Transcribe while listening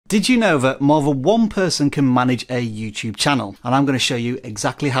Did you know that more than one person can manage a YouTube channel? And I'm going to show you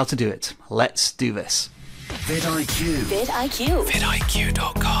exactly how to do it. Let's do this. vidIQ. vidIQ.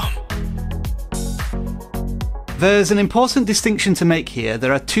 vidIQ.com. There's an important distinction to make here.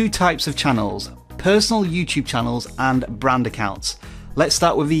 There are two types of channels: personal YouTube channels and brand accounts. Let's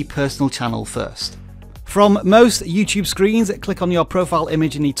start with the personal channel first. From most YouTube screens, click on your profile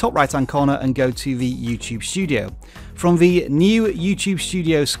image in the top right hand corner and go to the YouTube Studio. From the new YouTube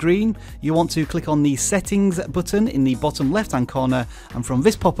Studio screen, you want to click on the settings button in the bottom left hand corner, and from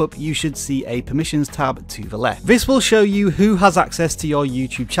this pop-up you should see a permissions tab to the left. This will show you who has access to your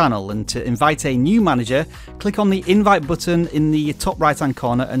YouTube channel, and to invite a new manager, click on the invite button in the top right hand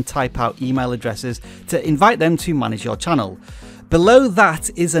corner and type out email addresses to invite them to manage your channel. Below that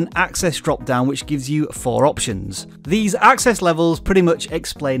is an access drop-down which gives you 4 options. These access levels pretty much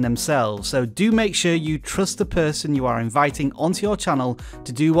explain themselves, so do make sure you trust the person you are inviting onto your channel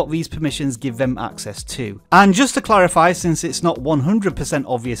to do what these permissions give them access to. And just to clarify, since it's not 100%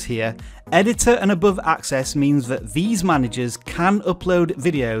 obvious here, editor and above access means that these managers can upload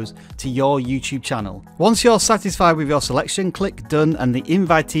videos to your YouTube channel. Once you're satisfied with your selection, click done and the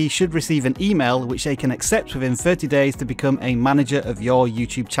invitee should receive an email which they can accept within 30 days to become a manager of your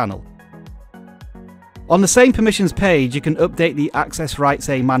YouTube channel. On the same permissions page, you can update the access rights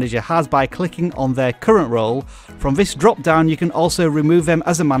a manager has by clicking on their current role. From this drop down, you can also remove them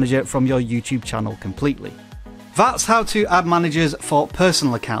as a manager from your YouTube channel completely. That's how to add managers for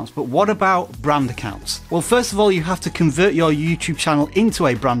personal accounts, but what about brand accounts? Well, first of all, you have to convert your YouTube channel into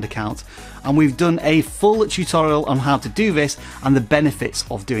a brand account, and we've done a full tutorial on how to do this and the benefits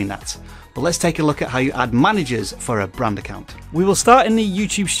of doing that. But let's take a look at how you add managers for a brand account. We will start in the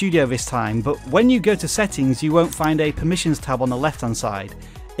YouTube Studio this time, but when you go to settings, you won't find a permissions tab on the left hand side.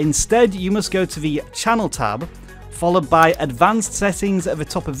 Instead, you must go to the channel tab, followed by advanced settings at the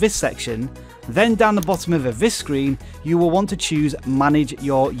top of this section. Then down the bottom of this screen, you will want to choose manage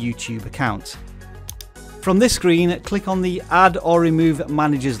your YouTube account. From this screen, click on the add or remove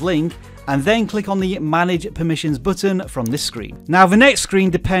managers link, and then click on the Manage Permissions button from this screen. Now the next screen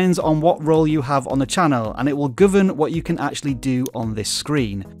depends on what role you have on the channel, and it will govern what you can actually do on this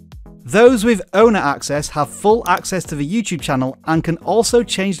screen. Those with owner access have full access to the YouTube channel and can also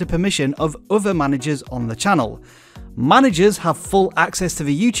change the permission of other managers on the channel. Managers have full access to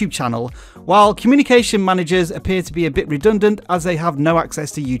the YouTube channel, while communication managers appear to be a bit redundant as they have no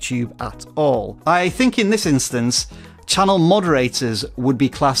access to YouTube at all. I think in this instance, channel moderators would be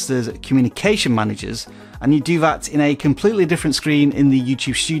classed as communication managers, and you do that in a completely different screen in the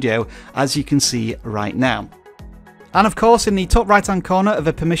YouTube Studio, as you can see right now. And of course, in the top right hand corner of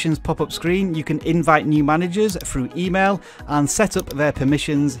a permissions pop-up screen, you can invite new managers through email and set up their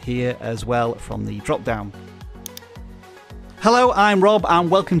permissions here as well from the drop down. Hello, I'm Rob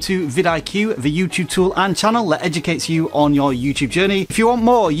and welcome to vidIQ, the YouTube tool and channel that educates you on your YouTube journey. If you want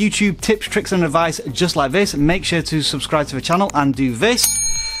more YouTube tips, tricks and advice just like this, make sure to subscribe to the channel and do this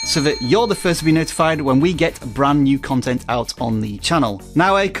so that you're the first to be notified when we get brand new content out on the channel.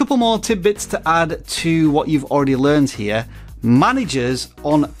 Now, a couple more tidbits to add to what you've already learned here. Managers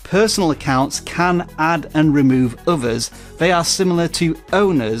on personal accounts can add and remove others. They are similar to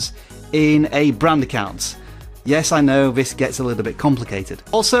owners in a brand account. Yes, I know this gets a little bit complicated.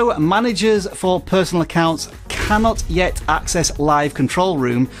 Also, managers for personal accounts cannot yet access Live Control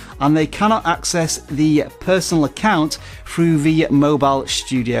Room, and they cannot access the personal account through the Mobile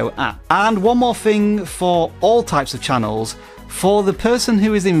Studio app. And one more thing for all types of channels, for the person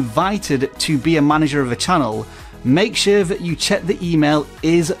who is invited to be a manager of a channel, make sure that you check the email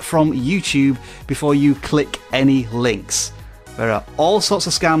is from YouTube before you click any links. There are all sorts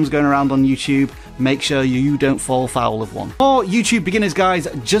of scams going around on YouTube. Make sure you don't fall foul of one. For YouTube beginners guides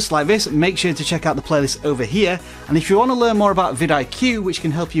just like this, make sure to check out the playlist over here. And if you want to learn more about vidIQ, which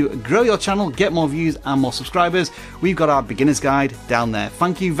can help you grow your channel, get more views and more subscribers, we've got our beginners guide down there.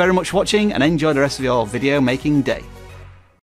 Thank you very much for watching and enjoy the rest of your video making day.